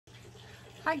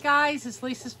Hi guys, it's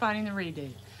Lisa's Finding the Redo.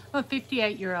 I'm a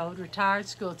 58-year-old retired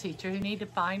school teacher who needed to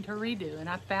find her redo, and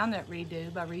I found that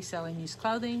redo by reselling used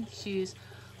clothing, shoes,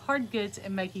 hard goods,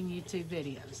 and making YouTube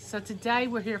videos. So today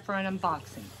we're here for an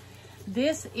unboxing.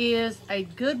 This is a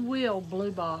Goodwill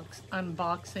Bluebox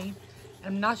unboxing.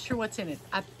 I'm not sure what's in it.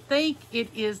 I think it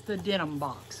is the denim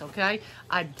box, okay?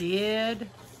 I did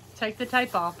take the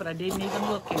tape off, but I didn't even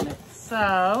look in it.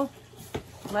 So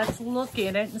let's look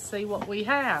in it and see what we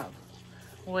have.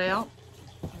 Well,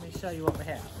 let me show you what we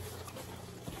have.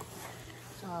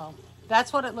 So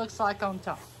that's what it looks like on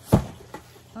top.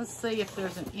 Let's see if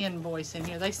there's an invoice in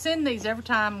here. They send these every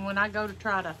time when I go to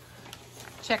try to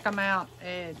check them out.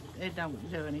 It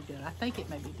don't do any good. I think it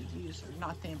may be the user,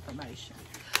 not the information.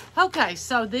 Okay,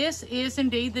 so this is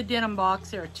indeed the denim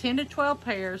box. There are 10 to 12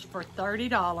 pairs for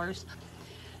 $30.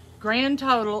 Grand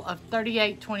total of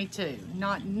 $38.22.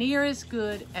 Not near as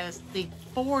good as the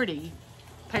 40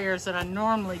 pairs that I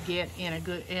normally get in a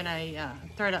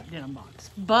ThredUP denim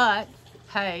box, but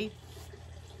hey,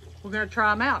 we're going to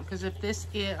try them out, because if these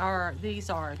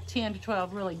are 10 to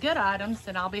 12 really good items,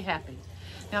 then I'll be happy.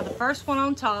 Now the first one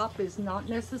on top is not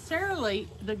necessarily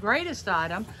the greatest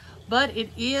item, but it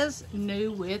is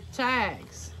new with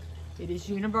tags. It is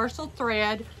universal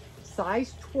thread,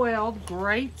 size 12,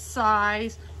 great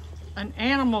size, an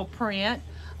animal print.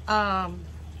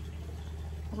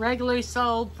 Regularly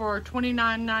sold for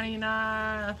 $29.99.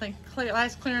 I think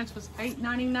last clearance was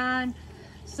 $8.99.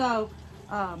 So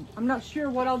I'm not sure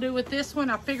what I'll do with this one.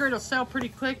 I figure it'll sell pretty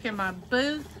quick in my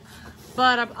booth,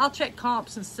 but I'll check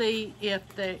comps and see if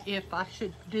I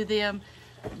should do them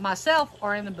myself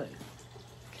or in the booth.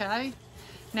 Okay.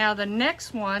 Now the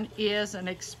next one is an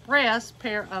express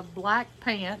pair of black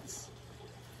pants.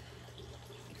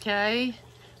 Okay.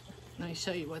 Let me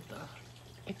show you what the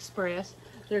express.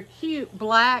 They're cute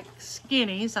black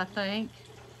skinnies, I think.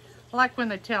 I like when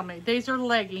they tell me. These are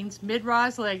leggings,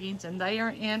 mid-rise leggings, and they are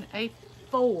in a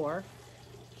 4.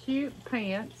 Cute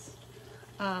pants.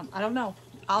 I don't know.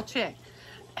 I'll check.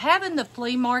 Having the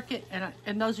flea market,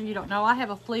 and those of you who don't know, I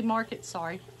have a flea market,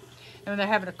 sorry. And they're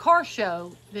having a car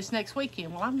show this next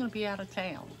weekend. Well, I'm going to be out of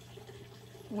town.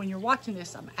 When you're watching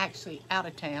this, I'm actually out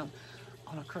of town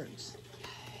on a cruise.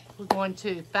 We're going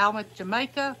to Falmouth,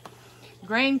 Jamaica,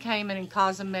 Grand Cayman, and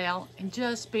Cozumel, and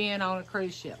just being on a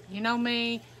cruise ship. You know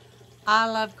me, I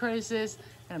love cruises,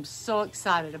 and I'm so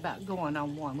excited about going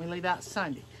on one. We leave out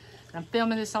Sunday. I'm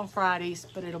filming this on Fridays,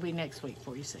 but it'll be next week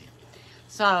before you see it.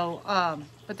 So,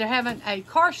 but they're having a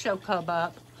car show come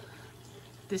up.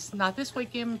 Not this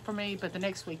weekend for me, but the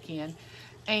next weekend.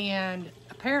 And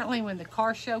apparently when the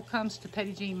car show comes to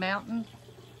Petit Jean Mountain,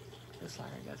 looks like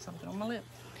I got something on my lip.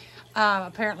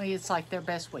 Apparently it's like their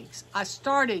best weeks. I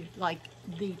started like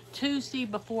the Tuesday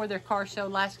before their car show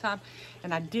last time,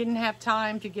 and I didn't have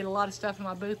time to get a lot of stuff in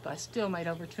my booth, but I still made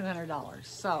over $200.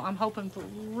 So I'm hoping for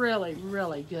really,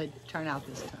 really good turnout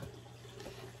this time.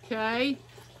 Okay,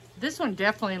 this one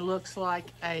definitely looks like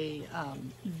a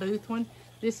booth one.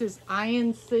 This is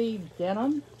INC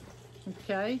denim.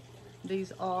 Okay,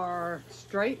 these are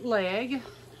straight leg,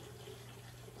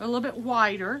 a little bit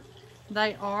wider.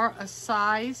 They are a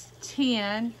size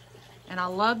 10, and I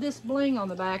love this bling on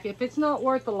the back. If it's not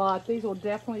worth a lot, these will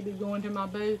definitely be going to my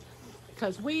booth,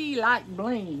 because we like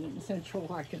bling in Central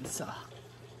Arkansas.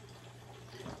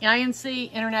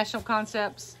 INC International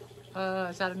Concepts,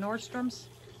 is that a Nordstrom's?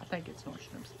 I think it's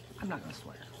Nordstrom's. I'm not going to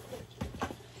swear.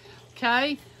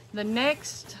 Okay, the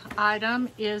next item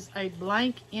is a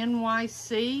blank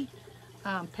NYC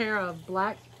pair of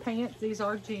black pants. These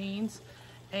are jeans.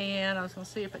 And I was going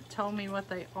to see if it told me what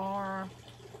they are.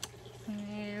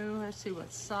 Let's see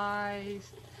what size.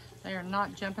 They are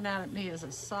not jumping out at me as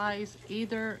a size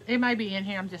either. It may be in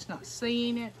here, I'm just not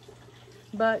seeing it.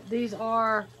 But these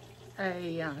are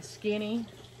a skinny.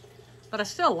 But I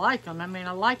still like them. I mean,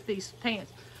 I like these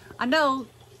pants. I know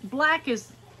black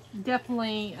is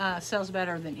definitely sells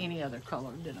better than any other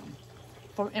color denim,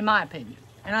 in my opinion.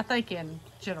 And I think in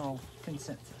general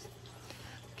consensus.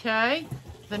 Okay.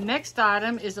 The next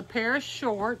item is a pair of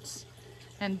shorts,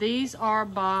 and these are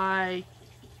by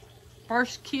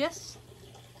First Kiss,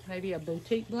 maybe a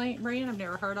boutique brand. I've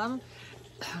never heard of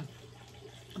them.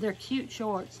 They're cute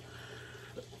shorts,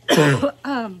 but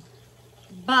I'm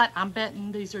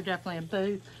betting these are definitely a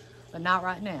booth, but not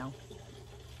right now.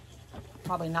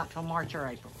 Probably not till March or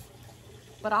April.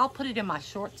 But I'll put it in my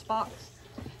shorts box,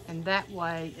 and that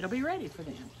way it'll be ready for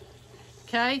them.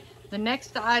 Okay. The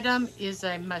next item is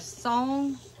a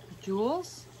Maison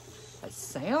Jewels. That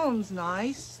sounds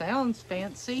nice, sounds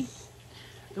fancy.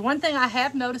 The one thing I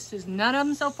have noticed is none of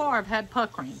them so far have had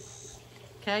puckering.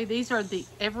 Okay, these are the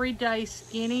everyday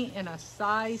skinny in a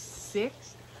size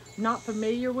 6. Not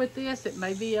familiar with this. It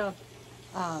may be a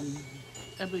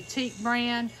boutique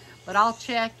brand, but I'll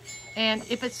check. And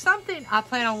if it's something I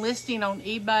plan on listing on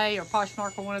eBay or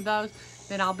Poshmark or one of those,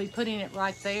 then I'll be putting it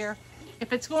right there.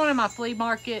 If it's going to my flea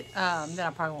market, then I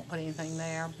probably won't put anything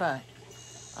there. But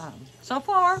so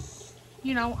far,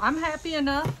 you know, I'm happy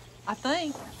enough, I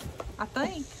think.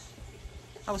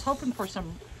 I was hoping for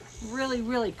some really,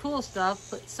 really cool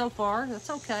stuff, but so far, that's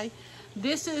okay.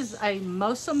 This is a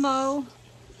Mosimo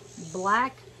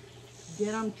black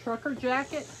denim trucker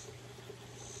jacket.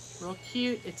 Real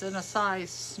cute. It's in a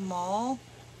size small,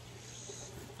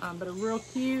 but a real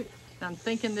cute. I'm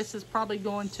thinking this is probably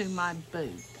going to my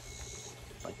boot,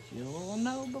 but you'll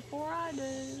know before I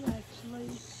do,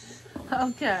 actually.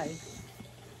 Okay.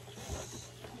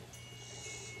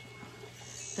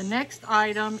 The next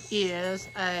item is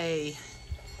a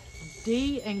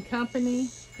D & Company.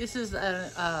 This is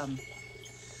a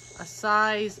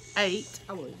size 8.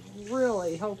 I was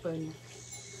really hoping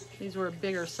these were a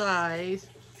bigger size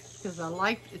because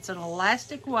it's an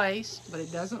elastic waist, but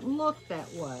it doesn't look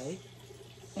that way.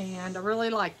 And I really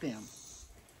like them.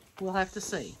 We'll have to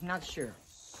see. Not sure.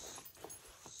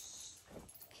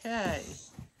 Okay.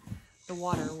 The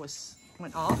water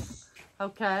went off.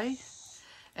 Okay.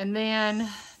 And then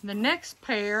the next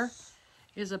pair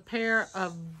is a pair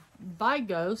of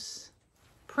Vigos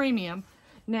Premium.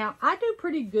 Now, I do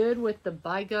pretty good with the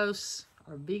Vigos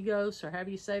or Vigos, or however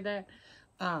you say that,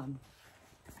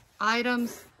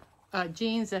 items,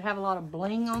 jeans that have a lot of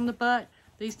bling on the butt.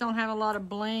 These don't have a lot of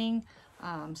bling,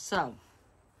 so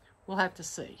we'll have to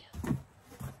see.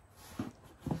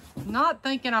 Not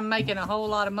thinking I'm making a whole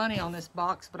lot of money on this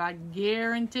box, but I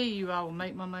guarantee you I will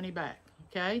make my money back,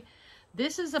 okay?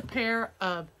 This is a pair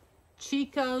of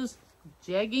Chico's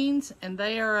jeggings, and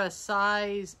they are a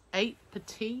size 8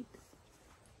 petite.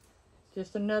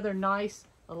 Just another nice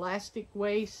elastic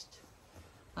waist.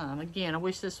 Again, I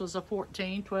wish this was a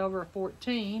 14, 12 or a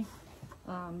 14.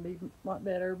 Be a lot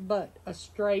better, but a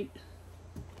straight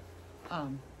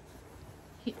pants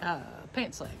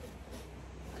leg.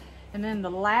 And then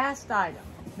the last item.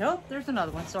 Nope, there's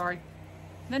another one, sorry.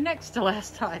 The next to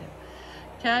last item.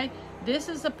 Okay, this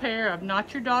is a pair of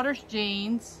Not Your Daughter's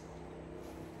jeans.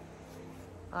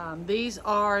 These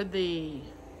are the,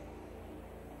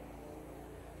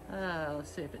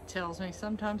 let's see if it tells me.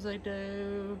 Sometimes they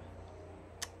do.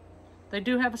 They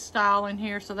do have a style in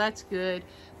here, so that's good.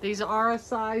 These are a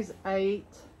size 8.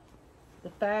 The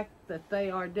fact that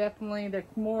they are definitely, they're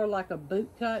more like a boot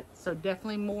cut, so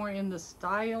definitely more in the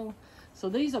style. So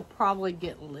these will probably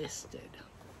get listed.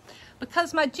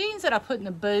 Because my jeans that I put in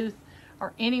the booth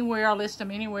are anywhere, I list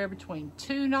them anywhere between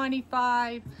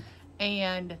 $2.95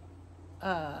 and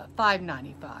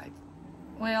 $5.95.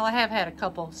 Well, I have had a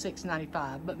couple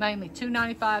 $6.95, but mainly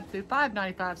 $2.95 through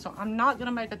 $5.95, so I'm not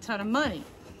gonna make a ton of money.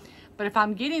 But if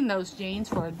I'm getting those jeans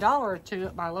for $1 or $2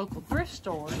 at my local thrift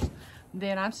stores,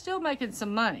 then I'm still making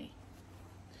some money.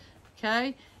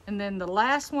 Okay, and then the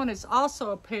last one is also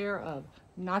a pair of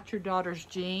Not Your Daughter's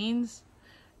jeans,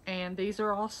 and these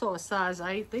are also a size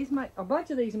 8. A bunch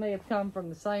of these may have come from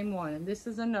the same one, and this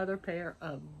is another pair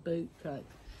of boot cut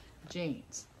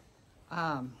jeans.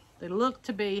 They look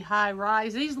to be high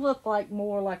rise. These look like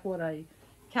more like what a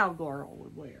cowgirl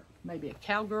would wear. Maybe a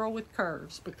cowgirl with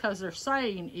curves, because their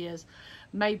saying is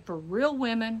made for real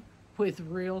women with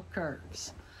real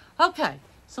curves. Okay,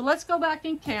 so let's go back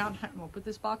and count. We'll put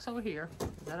this box over here,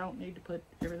 because I don't need to put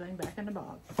everything back in the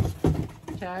box.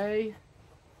 Okay,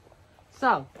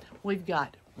 so we've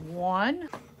got 1,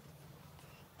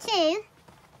 2,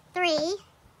 3,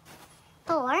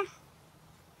 4,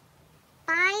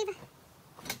 5,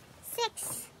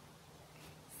 6,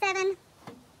 7,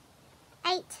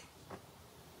 8,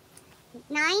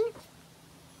 9,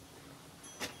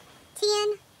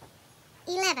 10,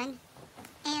 11,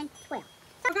 and 12.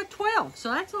 I got 12, so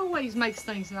that always makes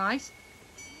things nice.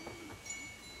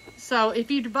 So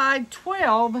if you divide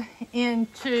 12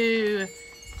 into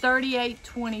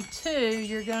 38.22,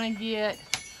 you're going to get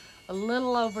a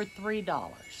little over $3.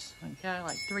 Okay,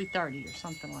 like $3.30 or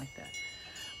something like that.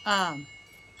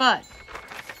 But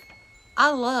I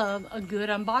love a good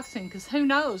unboxing, because who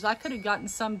knows, I could have gotten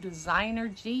some designer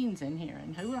jeans in here,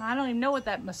 and I don't even know what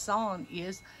that Maison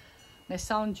is.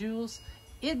 Maison Jewels.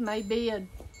 It may be a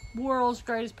world's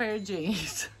greatest pair of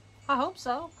jeans. I hope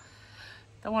so.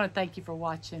 I want to thank you for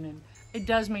watching, and it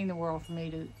does mean the world for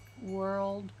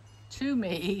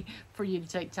me for you to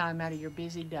take time out of your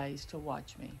busy days to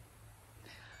watch me.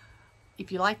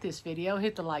 If you like this video,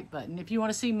 hit the like button. If you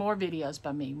want to see more videos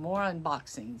by me, more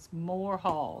unboxings, more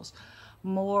hauls,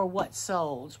 more what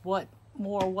solds, what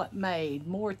more what made,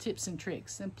 more tips and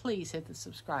tricks, then please hit the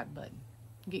subscribe button.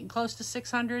 I'm getting close to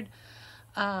 600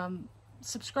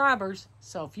 subscribers,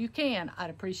 so if you can, I'd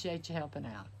appreciate you helping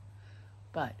out.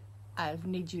 But I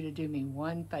need you to do me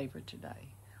one favor today.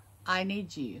 I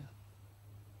need you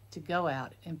to go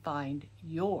out and find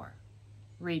your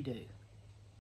redo.